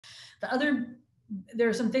There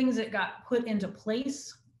are some things that got put into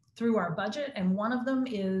place through our budget, and one of them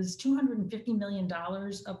is $250 million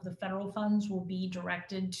of the federal funds will be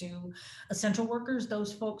directed to essential workers,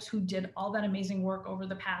 those folks who did all that amazing work over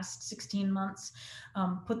the past 16 months,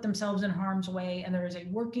 put themselves in harm's way, and there is a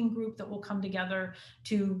working group that will come together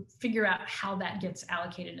to figure out how that gets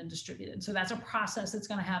allocated and distributed. So that's a process that's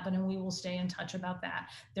going to happen, and we will stay in touch about that.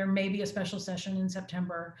 There may be a special session in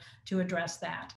September to address that.